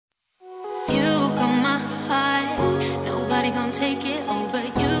take it over.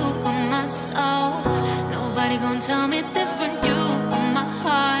 You got my soul. Nobody gonna tell me different. You got my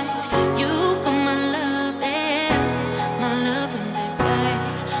heart. You got my love, yeah. My loving, baby.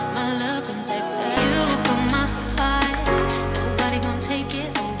 My loving, baby. You got my heart. Nobody gonna take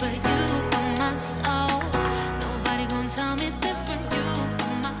it over. You got my soul. Nobody gonna tell me different. You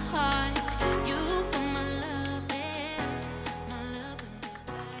got my heart. You got my love, yeah. My loving,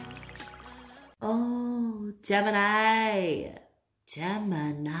 baby. Oh, Gemini.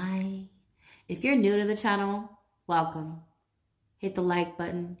 If you're new to the channel, welcome. Hit the like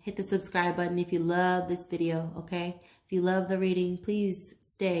button, hit the subscribe button if you love this video, okay? If you love the reading, please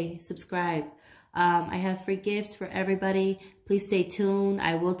stay, subscribe. I have free gifts for everybody. Please stay tuned.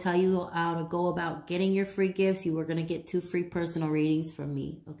 I will tell you how to go about getting your free gifts. You are going to get 2 free personal readings from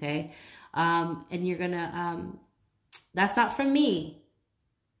me, okay? And you're going to, that's not from me,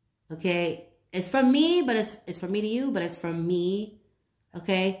 okay? It's from me, but it's from me to you, but it's from me.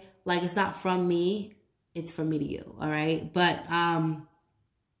 Okay, like it's not from me, it's from me to you, all right? But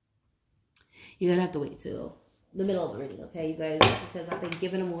you're gonna have to wait till the middle of the reading, okay, you guys? Because I've been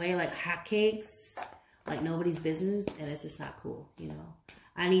giving them away like hotcakes, like nobody's business, and it's just not cool, you know?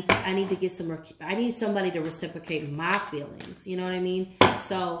 I need to get I need somebody to reciprocate my feelings, you know what I mean?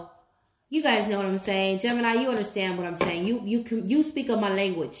 So you guys know what I'm saying. Gemini, you understand what I'm saying. You speak of my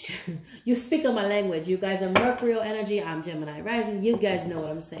language. You speak of my language. You guys are Mercurial energy. I'm Gemini rising. You guys know what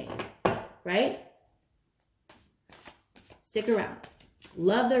I'm saying. Right? Stick around.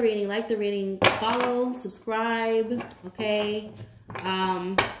 Love the reading. Like the reading. Follow. Subscribe. Okay.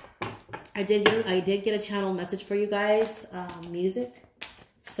 I did get a channel message for you guys. Music.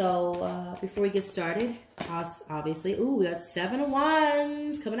 So before we get started, obviously, ooh, we got 7 of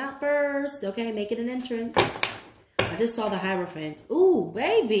Wands coming out first. Okay, make it an entrance. I just saw the Hierophant. Ooh,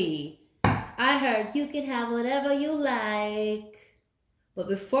 baby. I heard you can have whatever you like. But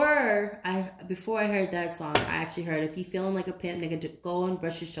before I heard that song, I actually heard, if you feeling like a pimp, nigga, just go and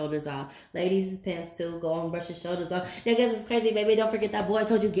brush your shoulders off. Ladies, pimps too, go and brush your shoulders off. Niggas is crazy, baby. Don't forget that boy I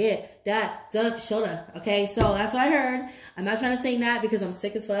told you get that done up your shoulder. Okay, so that's what I heard. I'm not trying to sing that because I'm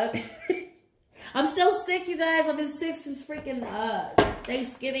sick as fuck. I'm still sick, you guys. I've been sick since freaking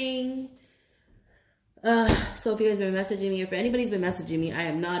Thanksgiving. So if you guys been messaging me, if anybody's been messaging me, I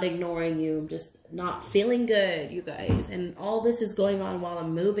am not ignoring you. I'm just not feeling good, you guys. And all this is going on while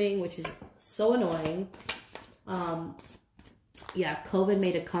I'm moving, which is so annoying. Yeah, COVID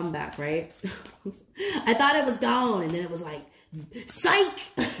made a comeback, right? I thought it was gone, and then it was like, psych!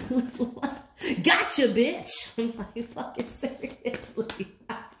 Gotcha, bitch! I'm like, fucking seriously.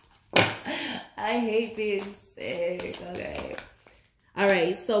 I hate being sick, okay. All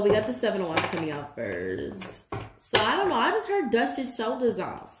right, so we got the 7 of Wands coming out first. So I don't know. I just heard dust your shoulders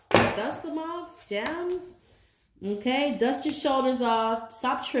off. Dust them off, jam. Okay, dust your shoulders off.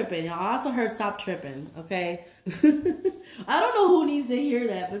 Stop tripping. I also heard stop tripping, okay? I don't know who needs to hear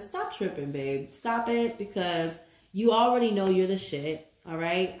that, but stop tripping, babe. Stop it, because you already know you're the shit, all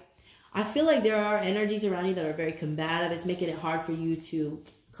right? I feel like there are energies around you that are very combative. It's making it hard for you to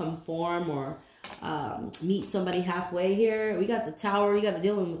conform or meet somebody halfway here. We got the Tower. You got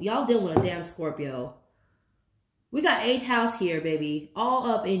to y'all dealing with a damn Scorpio. We got 8th house here, baby. All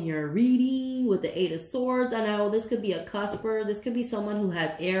up in your reading with the 8 of Swords. I know this could be a cusper. This could be someone who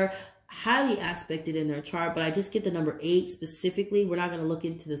has air highly aspected in their chart, but I just get the number 8 specifically. We're not going to look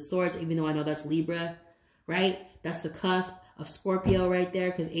into the Swords, even though I know that's Libra, right? That's the cusp of Scorpio right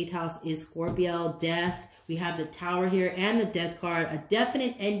there, because 8th house is Scorpio, death. We have the Tower here and the Death card. A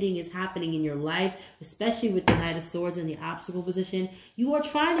definite ending is happening in your life, especially with the Knight of Swords in the obstacle position. You are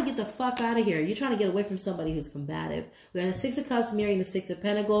trying to get the fuck out of here. You're trying to get away from somebody who's combative. We have the 6 of Cups mirroring the 6 of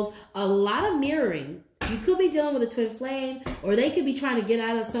Pentacles. A lot of mirroring. You could be dealing with a twin flame, or they could be trying to get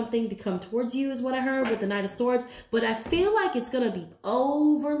out of something to come towards you, is what I heard with the Knight of Swords. But I feel like it's going to be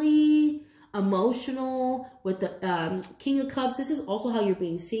overly emotional with the King of Cups. This is also how you're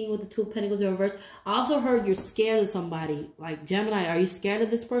being seen with the 2 of Pentacles in reverse. I also heard you're scared of somebody. Like, Gemini, are you scared of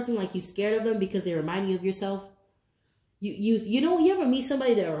this person? Like, you scared of them because they remind you of yourself? You know, you ever meet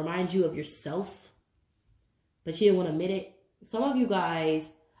somebody that reminds you of yourself, but you didn't want to admit it? Some of you guys,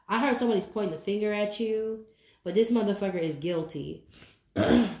 I heard somebody's pointing the finger at you, but this motherfucker is guilty.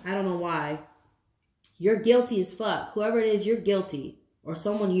 I don't know why. You're guilty as fuck. Whoever it is, you're guilty. Or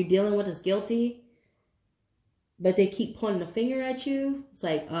someone you're dealing with is guilty, but they keep pointing the finger at you. It's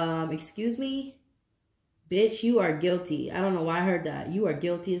like, excuse me? Bitch, you are guilty. I don't know why I heard that. You are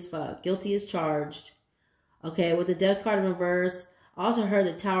guilty as fuck. Guilty as charged. Okay, with the Death card in reverse, I also heard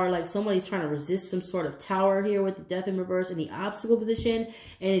the Tower, like somebody's trying to resist some sort of Tower here with the Death in reverse in the obstacle position,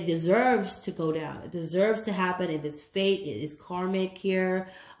 and it deserves to go down. It deserves to happen. It is fate. It is karmic here.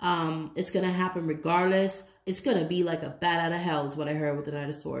 It's going to happen regardless. It's going to be like a bat out of hell is what I heard with the Knight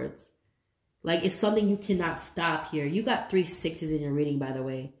of Swords. Like, it's something you cannot stop here. You got 3 6s in your reading, by the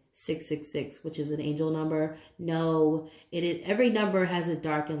way. 666, which is an angel number. No, it is. Every number has a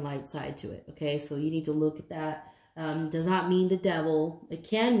dark and light side to it. Okay, so you need to look at that. Does not mean the devil. It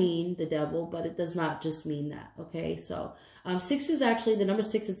can mean the devil, but it does not just mean that. Okay, so 6 is actually, the number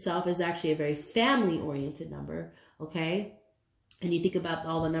 6 itself is actually a very family-oriented number. Okay, and you think about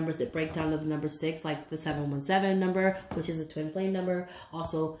all the numbers that break down to the number 6, like the 717 number, which is a twin flame number.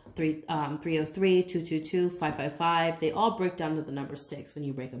 Also 303, 222, 555. They all break down to the number 6 when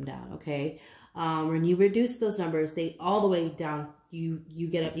you break them down. Okay, when you reduce those numbers, they all the way down. You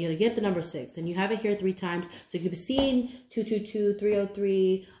get the number 6, and you have it here 3 times. So you could be seeing 222,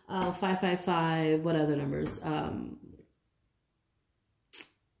 303, 555. What other numbers? I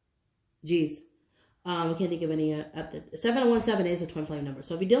can't think of any at the 717 is a twin flame number.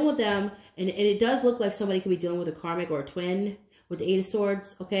 So if you're dealing with them, and it does look like somebody could be dealing with a karmic or a twin with the 8 of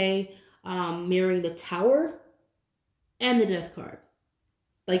Swords, okay, mirroring the Tower and the Death card.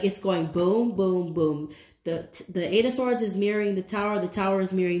 Like, it's going boom, boom, boom. The 8 of Swords is mirroring the Tower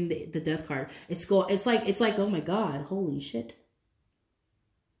is mirroring the Death card. It's like, oh my God, holy shit.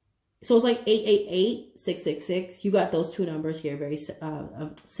 So it's like 888, 666. You got those 2 numbers here very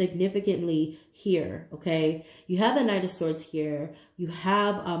significantly here, okay? You have the Knight of Swords here. You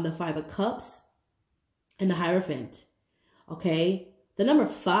have the 5 of Cups and the Hierophant, okay? The number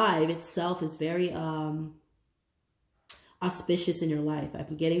 5 itself is very auspicious in your life.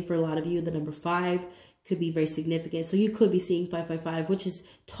 I'm getting for a lot of you, the number 5 could be very significant. So you could be seeing 555, which is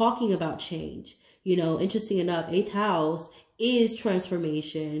talking about change. You know, interesting enough, 8th house is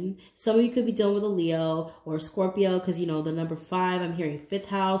transformation. Some of you could be dealing with a Leo or a Scorpio because, you know, the number 5, I'm hearing 5th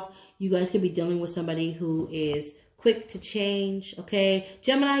house. You guys could be dealing with somebody who is quick to change, okay?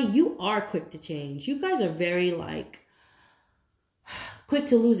 Gemini, you are quick to change. You guys are very, like, quick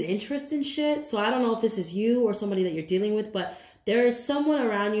to lose interest in shit. So I don't know if this is you or somebody that you're dealing with, but there is someone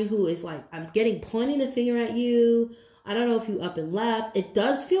around you who is like, I'm getting pointing the finger at you. I don't know if you up and left. It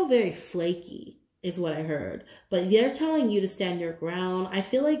does feel very flaky, is what I heard. But they're telling you to stand your ground. I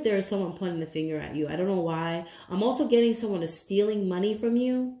feel like there is someone pointing the finger at you. I don't know why. I'm also getting someone is stealing money from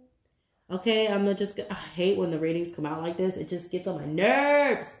you. Okay, I hate when the ratings come out like this. It just gets on my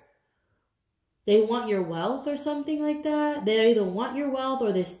nerves. They want your wealth or something like that. They either want your wealth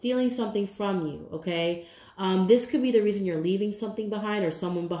or they're stealing something from you, okay? This could be the reason you're leaving something behind or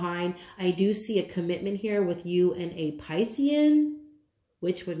someone behind. I do see a commitment here with you and a Piscean,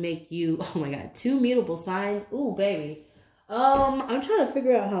 which would make you, oh my God, 2 mutable signs. Ooh, baby. I'm trying to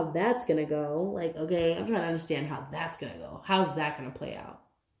figure out how that's going to go. Like, okay, I'm trying to understand how that's going to go. How's that going to play out?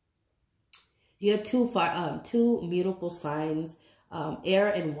 You have 2 mutable signs. Air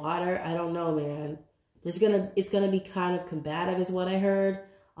and water, I don't know, man. It's gonna be kind of combative is what I heard.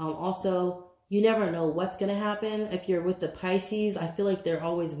 Also, you never know what's gonna happen. If you're with the Pisces, I feel like they're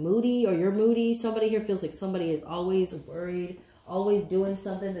always moody, or you're moody. Somebody here feels like somebody is always worried, always doing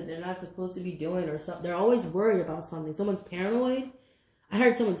something that they're not supposed to be doing, or something. They're always worried about something. Someone's paranoid. I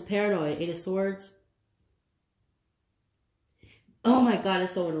heard someone's paranoid. 8 of Swords. Oh my God,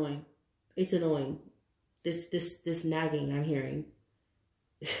 it's so annoying. It's annoying. This nagging I'm hearing.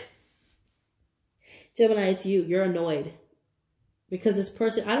 Gemini, it's you. You're annoyed. Because this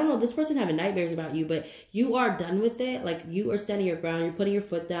person, I don't know, this person having nightmares about you, but you are done with it. Like, you are standing your ground. You're putting your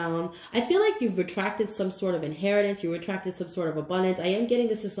foot down. I feel like you've retracted some sort of inheritance. You retracted some sort of abundance. I am getting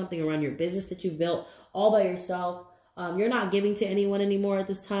this is something around your business that you built all by yourself. You're not giving to anyone anymore at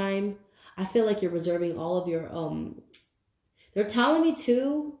this time. I feel like you're reserving all of your, they're telling me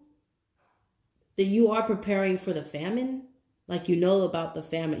too that you are preparing for the famine. Like, you know about the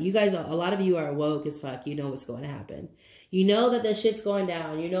famine. You guys, a lot of you are woke as fuck. You know what's going to happen. You know that the shit's going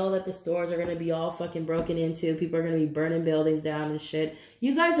down. You know that the stores are going to be all fucking broken into. People are going to be burning buildings down and shit.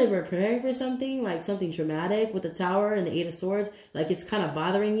 You guys are preparing for something, like something traumatic with the Tower and the 8 of Swords. Like, it's kind of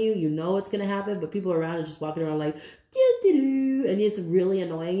bothering you. You know it's going to happen, but people around are just walking around like, doo-doo-doo, and it's really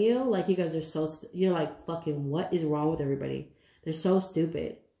annoying you. Like, you guys are you're like, fucking, what is wrong with everybody? They're so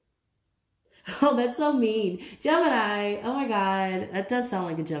stupid. Oh, that's so mean. Gemini. Oh my God. That does sound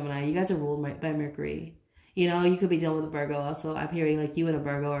like a Gemini. You guys are ruled by Mercury. You know, you could be dealing with a Virgo. Also, I'm hearing like you and a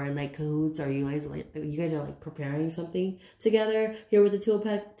Virgo are in like cahoots, or you guys are like preparing something together. Here with the Two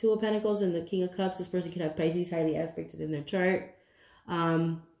of Pentacles and the King of Cups, this person could have Pisces highly aspected in their chart.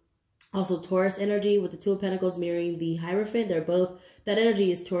 Also Taurus energy with the Two of Pentacles mirroring the Hierophant. They're both, that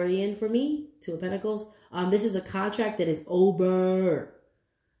energy is Taurian for me, Two of Pentacles. This is a contract that is over.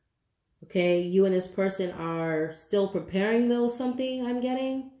 Okay, you and this person are still preparing though something, I'm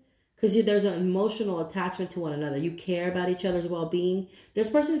getting. Because there's an emotional attachment to one another. You care about each other's well-being.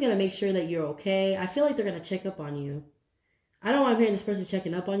 This person's going to make sure that you're okay. I feel like they're going to check up on you. I don't know why I'm hearing this person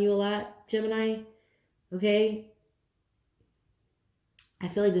checking up on you a lot, Gemini. Okay? I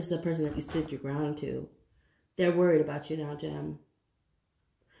feel like this is the person that you stood your ground to. They're worried about you now, Gem.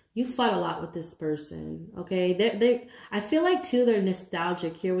 You fought a lot with this person, okay? I feel like, too, they're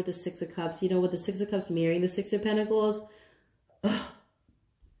nostalgic here with the Six of Cups. You know, with the Six of Cups mirroring the Six of Pentacles. Ugh.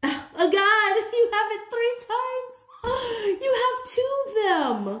 Oh, God, you have it 3 times. You have 2 of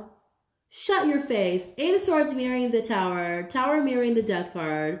them. Shut your face. 8 of Swords mirroring the Tower. Tower mirroring the Death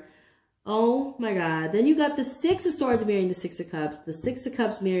card. Oh, my God. Then you got the 6 of Swords mirroring the 6 of Cups. The 6 of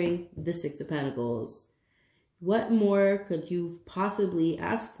Cups mirroring the 6 of Pentacles. What more could you possibly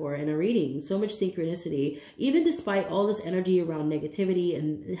ask for in a reading? So much synchronicity. Even despite all this energy around negativity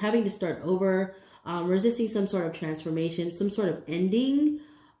and having to start over, resisting some sort of transformation, some sort of ending,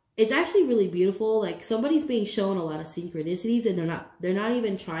 it's actually really beautiful. Like somebody's being shown a lot of synchronicities and they're not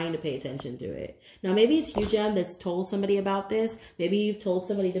even trying to pay attention to it. Now, maybe it's you, Jen, that's told somebody about this. Maybe you've told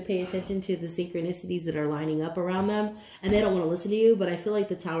somebody to pay attention to the synchronicities that are lining up around them and they don't want to listen to you, but I feel like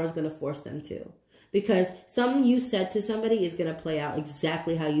the Tower is going to force them to. Because something you said to somebody is going to play out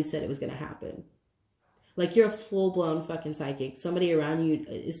exactly how you said it was going to happen. Like you're a full-blown fucking psychic. Somebody around you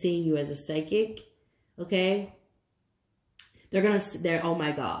is seeing you as a psychic, okay? They're, oh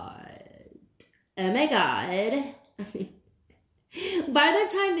my God. Oh my God. By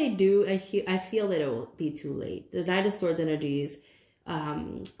the time they do, I feel that it will be too late. The Knight of Swords energy is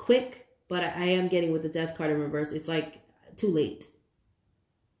quick, but I am getting with the Death card in reverse. It's like too late.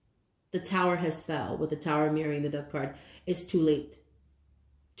 The Tower has fell with the Tower mirroring the Death card. It's too late.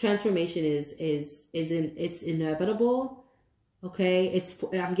 Transformation is inevitable. Okay,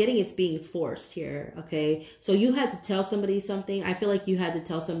 I'm getting it's being forced here. Okay, so you had to tell somebody something. I feel like you had to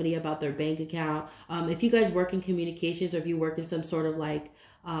tell somebody about their bank account. If you guys work in communications or if you work in some sort of like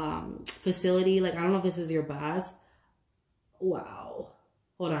facility, like I don't know if this is your boss. Wow,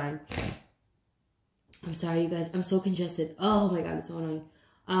 hold on. I'm sorry, you guys. I'm so congested. Oh my God, it's so annoying.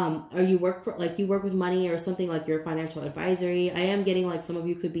 Or you work with money or something like your financial advisory. I am getting like some of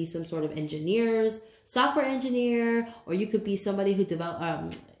you could be some sort of engineers, software engineer, or you could be somebody who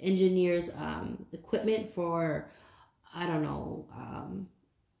engineers equipment for, I don't know,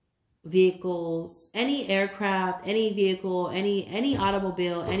 vehicles, any aircraft, any vehicle, any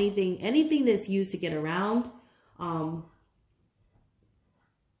automobile, anything that's used to get around.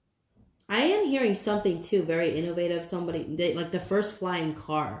 I am hearing something too, very innovative. Somebody, like the first flying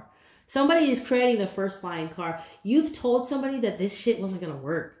car. Somebody is creating the first flying car. You've told somebody that this shit wasn't going to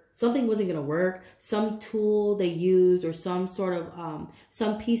work. Something wasn't going to work. Some tool they used or some sort of,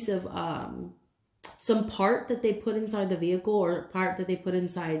 some piece of, some part that they put inside the vehicle or part that they put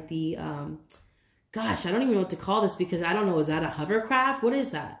inside the, gosh, I don't even know what to call this because I don't know. Is that a hovercraft? What is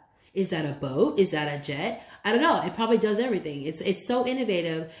that? Is that a boat? Is that a jet? I don't know. It probably does everything. It's so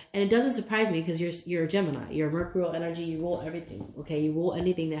innovative, and it doesn't surprise me because you're a Gemini. You're a Mercurial energy. You rule everything. Okay, you rule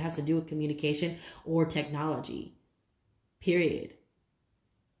anything that has to do with communication or technology. Period.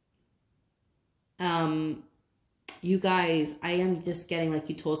 You guys, I am just getting like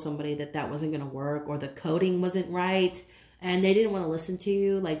you told somebody that wasn't gonna work or the coding wasn't right, and they didn't want to listen to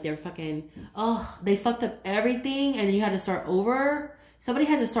you. Like they're fucking they fucked up everything, and then you had to start over. Somebody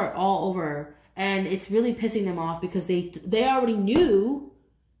had to start all over, and it's really pissing them off because they already knew.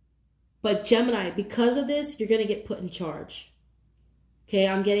 But Gemini, because of this, you're going to get put in charge. Okay,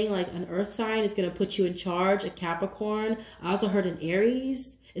 I'm getting like an earth sign is going to put you in charge, a Capricorn. I also heard an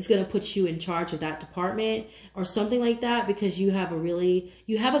Aries is going to put you in charge of that department or something like that because you have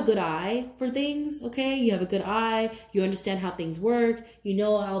a good eye for things, okay? You have a good eye. You understand how things work. You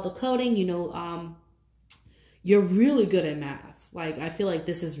know all the coding. You know, you're really good at math. Like, I feel like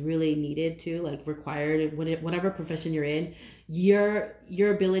this is really needed too, like required, whatever profession you're in, your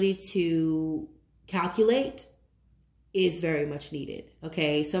ability to calculate is very much needed.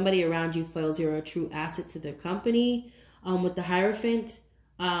 Okay. Somebody around you feels you're a true asset to their company. With the Hierophant,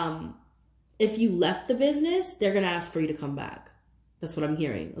 if you left the business, they're going to ask for you to come back. That's what I'm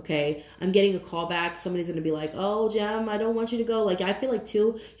hearing, okay? I'm getting a call back. Somebody's going to be like, oh, Gem, I don't want you to go. Like, I feel like,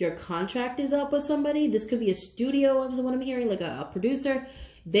 too, your contract is up with somebody. This could be a studio, is what I'm hearing, like a producer.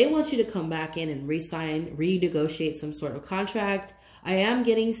 They want you to come back in and re-sign, renegotiate some sort of contract. I am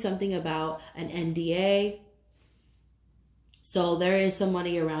getting something about an NDA. So there is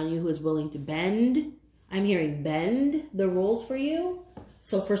somebody around you who is willing to bend. I'm hearing bend the rules for you.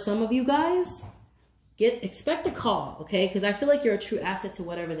 So for some of you guys, expect a call, okay? Because I feel like you're a true asset to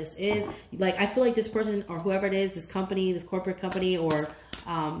whatever this is. Like, I feel like this person or whoever it is, this company, this corporate company, or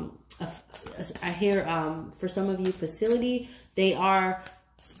I hear for some of you, facility, they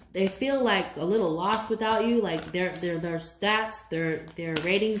feel like a little lost without you. Like their stats, their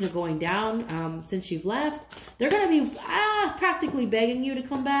ratings are going down since you've left. They're gonna be practically begging you to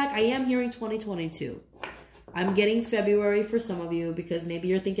come back. I am hearing 2022. I'm getting February for some of you because maybe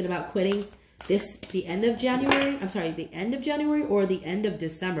you're thinking about quitting the end of January. I'm sorry, the end of January or the end of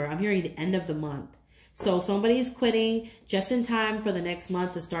December. I'm hearing the end of the month. So somebody is quitting just in time for the next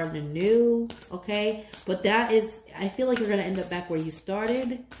month to start anew, okay? But that is, I feel like you're going to end up back where you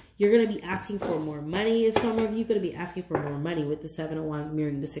started. You're going to be asking for more money. Some of you going to be asking for more money with the 7 of Wands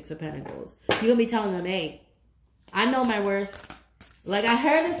mirroring the 6 of Pentacles. You're going to be telling them, hey, I know my worth. Like I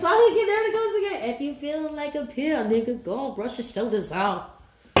heard the song again, there it goes again. If you feeling like a pill, nigga, go brush your shoulders off.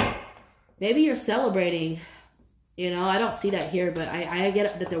 Maybe you're celebrating. You know, I don't see that here, but I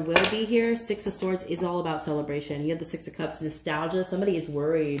get that there will be here. 6 of Swords is all about celebration. You have the 6 of Cups, nostalgia. Somebody is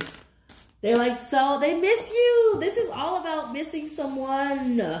worried. They're like, so they miss you. This is all about missing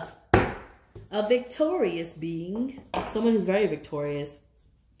someone. A victorious being. Someone who's very victorious.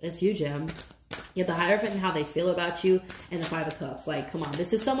 It's you, Gem. You have the Hierophant and how they feel about you, and the 5 of Cups. Like, come on.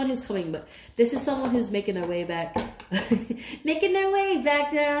 This is someone who's coming, but this is someone who's making their way back. Making their way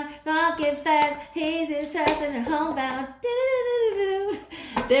back down. Rocking fast. Hazy fast and homebound.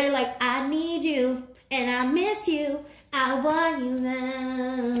 They're like, I need you, and I miss you. I want you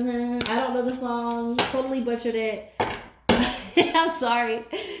now. I don't know the song. Totally butchered it. I'm sorry.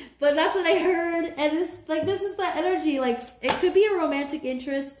 But that's what I heard. And it's like, this is that energy. Like, it could be a romantic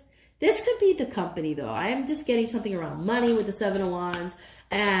interest. This could be the company, though. I am just getting something around money with the 7 of Wands.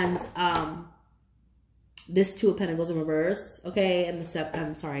 And this 2 of Pentacles in reverse. Okay. And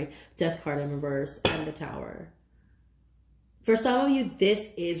the Death card in reverse. And the Tower. For some of you, this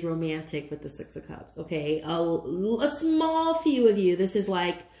is romantic with the 6 of Cups. Okay. A small few of you, this is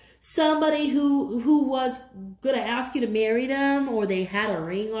like somebody who was going to ask you to marry them. Or they had a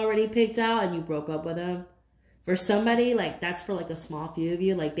ring already picked out and you broke up with them. For somebody, like, that's for, like, a small few of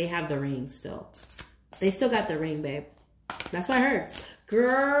you. Like, they have the ring still. They still got the ring, babe. That's what I heard.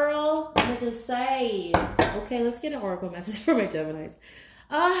 Girl, I'm just saying. Okay, let's get an oracle message for my Geminis.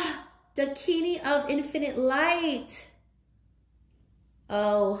 The Key of Infinite Light.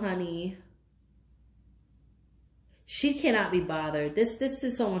 Oh, honey. She cannot be bothered. This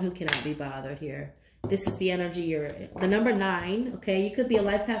is someone who cannot be bothered here. This is the energy you're in. The number 9, okay? You could be a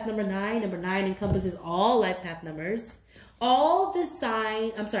life path number 9. Number 9 encompasses all life path numbers. All the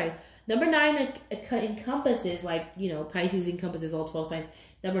sign, I'm sorry. Number 9 encompasses, like, you know, Pisces encompasses all 12 signs.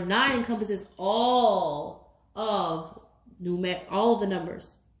 Number 9 encompasses all of the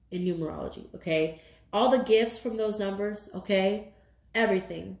numbers in numerology, okay? All the gifts from those numbers, okay?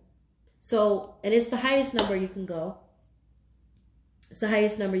 Everything. So, and it's the highest number you can go. It's the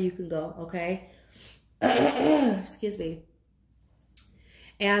highest number you can go, okay? Excuse me.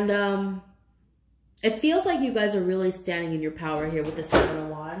 And it feels like you guys are really standing in your power here with the 7 of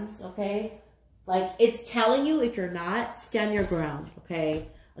Wands, okay? Like, it's telling you, if you're not, stand your ground, okay?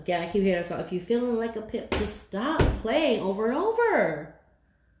 Again, I keep hearing, so if you're feeling like a pimp, just stop playing over and over.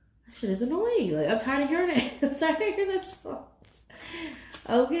 That shit is annoying. Like, I'm tired of hearing it. I'm tired of hearing that song.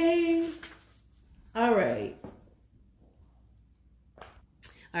 Okay. All right.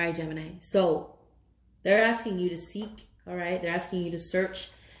 All right, Gemini. So, they're asking you to seek, all right? They're asking you to search.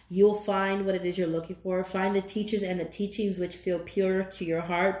 You'll find what it is you're looking for. Find the teachers and the teachings which feel pure to your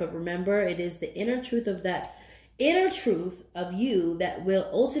heart. But remember, it is the inner truth of that, inner truth of you that will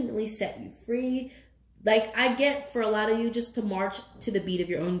ultimately set you free. Like, I get for a lot of you just to march to the beat of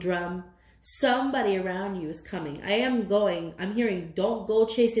your own drum. Somebody around you is coming. I'm hearing, don't go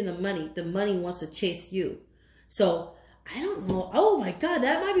chasing the money. The money wants to chase you. So, I don't know. Oh my God,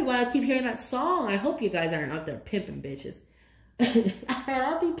 that might be why I keep hearing that song. I hope you guys aren't out there pimping bitches.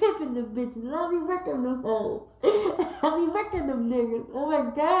 I'll be pimping them bitches. I'll be wrecking them hoes. I'll be wrecking them niggas. Oh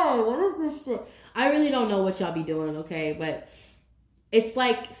my God, what is this shit? I really don't know what y'all be doing, okay? But it's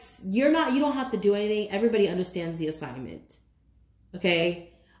like, you don't have to do anything. Everybody understands the assignment.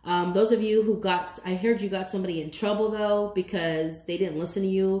 Okay? Those of you who I heard you got somebody in trouble though, because they didn't listen to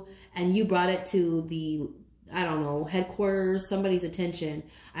you and you brought it to the, I don't know, headquarters, somebody's attention.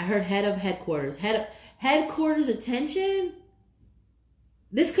 I heard head of headquarters. Headquarters attention?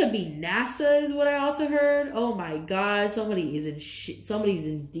 This could be NASA is what I also heard. Oh my God, somebody is in shit. Somebody's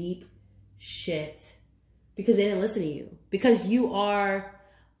in deep shit. because they didn't listen to you. Because you are,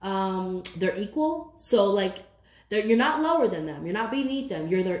 they're equal. So like, you're not lower than them. You're not beneath them.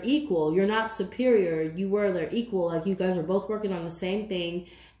 You're their equal. You're not superior. You were their equal. Like you guys are both working on the same thing,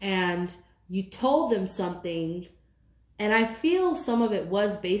 and you told them something. And I feel some of it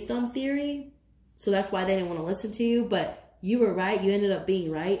was based on theory. So that's why they didn't want to listen to you. But you were right. You ended up being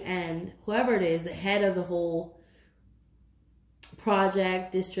right. And whoever it is, the head of the whole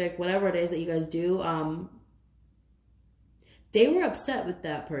project, district, whatever it is that you guys do, they were upset with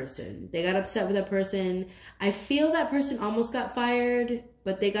that person. They got upset with that person. I feel that person almost got fired,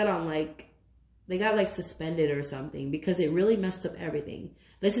 but they got on like, they got like suspended or something because it really messed up everything.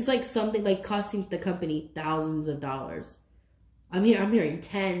 This is like something like costing the company thousands of dollars. I'm hearing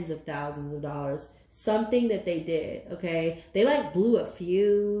tens of thousands of dollars. Something that they did, okay? They like blew a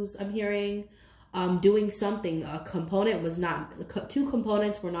fuse, I'm hearing. Doing something. A component was not, two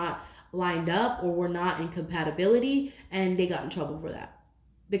components were not lined up or were not in compatibility, and they got in trouble for that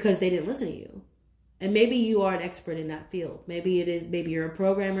because they didn't listen to you. And maybe you are an expert in that field. Maybe you're a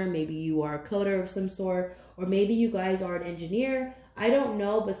programmer, maybe you are a coder of some sort, or maybe you guys are an engineer. I don't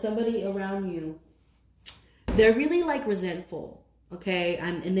know, but somebody around you, they're really like resentful, okay?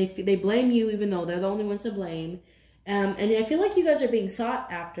 And they blame you even though they're the only ones to blame. And I feel like you guys are being sought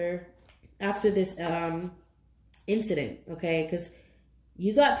after this incident, okay? Because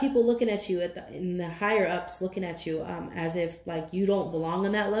you got people looking at you in the higher ups looking at you as if like you don't belong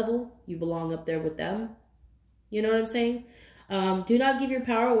on that level. You belong up there with them. You know what I'm saying? Do not give your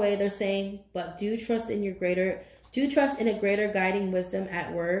power away, they're saying, but do trust in a greater guiding wisdom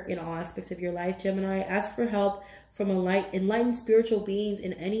at work in all aspects of your life, Gemini. Ask for help from enlightened spiritual beings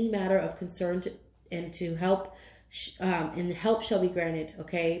in any matter of concern and help shall be granted,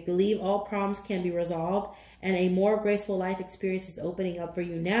 okay? Believe all problems can be resolved, and a more graceful life experience is opening up for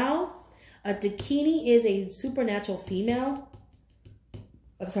you now. A Dakini is a supernatural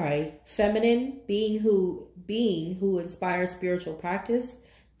feminine being who inspires spiritual practice,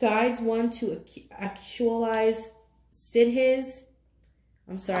 guides one to actualize Siddhis.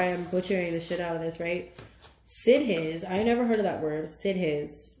 I'm sorry, I'm butchering the shit out of this, right? Siddhis, I never heard of that word.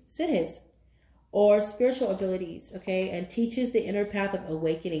 Siddhis. Or spiritual abilities, okay, and teaches the inner path of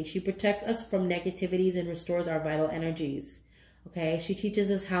awakening. She protects us from negativities and restores our vital energies, okay? She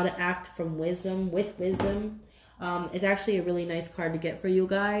teaches us how to act with wisdom. It's actually a really nice card to get for you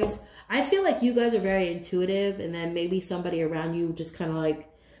guys. I feel like you guys are very intuitive, and then maybe somebody around you just kind of like,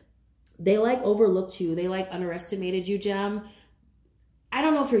 they like overlooked you. They like underestimated you, Gem. I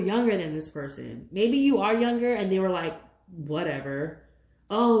don't know if you're younger than this person. Maybe you are younger, and they were like, whatever.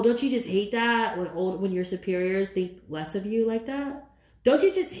 Oh, don't you just hate that when your superiors think less of you like that? Don't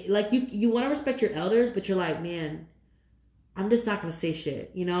you just, like, you want to respect your elders, but you're like, man, I'm just not going to say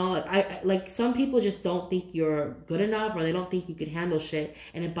shit, you know? Like, like, some people just don't think you're good enough, or they don't think you can handle shit,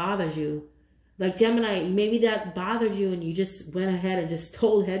 and it bothers you. Like, Gemini, maybe that bothered you, and you just went ahead and just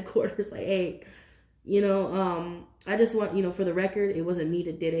told headquarters, like, hey, you know, I just want, you know, for the record, it wasn't me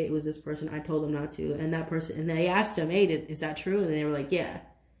that did it. It was this person. I told them not to. And that person, and they asked them, hey, is that true? And they were like, yeah.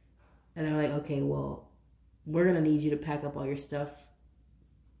 And they're like, okay, well, we're going to need you to pack up all your stuff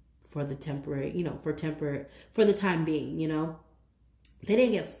for the temporary, you know, for the time being, you know. They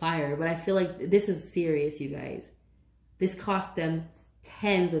didn't get fired, but I feel like this is serious, you guys. This cost them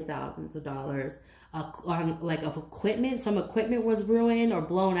tens of thousands of dollars on, like, of equipment. Some equipment was ruined or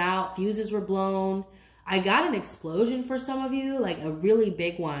blown out. Fuses were blown. I got an explosion for some of you, like a really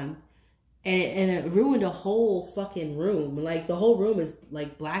big one. And it ruined a whole fucking room. Like, the whole room is,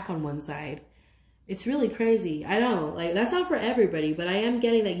 like, black on one side. It's really crazy. I know. Like, that's not for everybody, but I am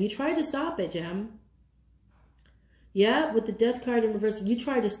getting that you tried to stop it, Gem. Yeah, with the death card in reverse, you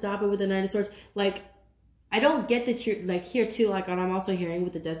tried to stop it with the Knight of Swords. Like, I don't get that you're, like, here too, like, what I'm also hearing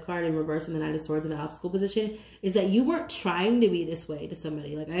with the death card in reverse and the Knight of Swords in the obstacle position is that you weren't trying to be this way to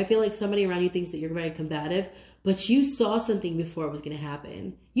somebody. Like, I feel like somebody around you thinks that you're very combative, but you saw something before it was going to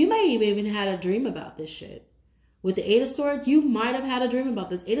happen. You might even had a dream about this shit. With the Eight of Swords, you might have had a dream about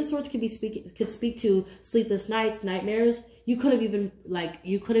this. Eight of Swords could speak to sleepless nights, nightmares. You could have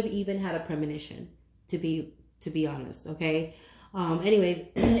even had a premonition, to be honest, okay? Anyways,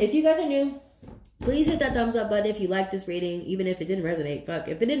 if you guys are new, please hit that thumbs up button if you like this reading, even if it didn't resonate. Fuck,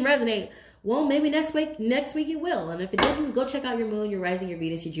 if it didn't resonate, well, maybe next week it will. And if it didn't, go check out your moon, your rising, your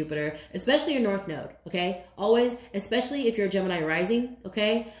Venus, your Jupiter, especially your North Node, okay? Always, especially if you're a Gemini rising,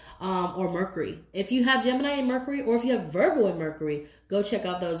 okay? Or Mercury. If you have Gemini and Mercury, or if you have Virgo and Mercury, go check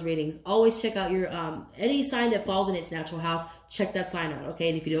out those readings. Always check out your, any sign that falls in its natural house, check that sign out, okay?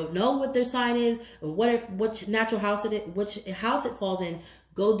 And if you don't know what their sign is, or which natural house which house it falls in,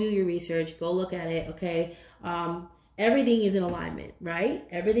 Go do your research. Go look at it, okay? Everything is in alignment, right?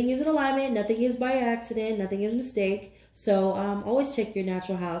 Everything is in alignment. Nothing is by accident. Nothing is a mistake. So always check your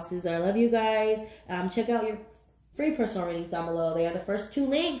natural houses. I love you guys. Check out your free personal readings down below. They are the first 2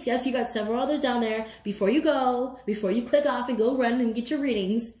 links. Yes, you got several others down there. Before you click off and go run and get your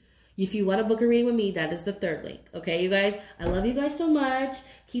readings, if you want to book a reading with me, that is the 3rd link. Okay, you guys? I love you guys so much.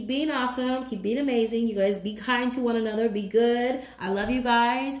 Keep being awesome. Keep being amazing. You guys be kind to one another. Be good. I love you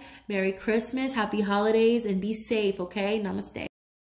guys. Merry Christmas. Happy holidays. And be safe, okay? Namaste.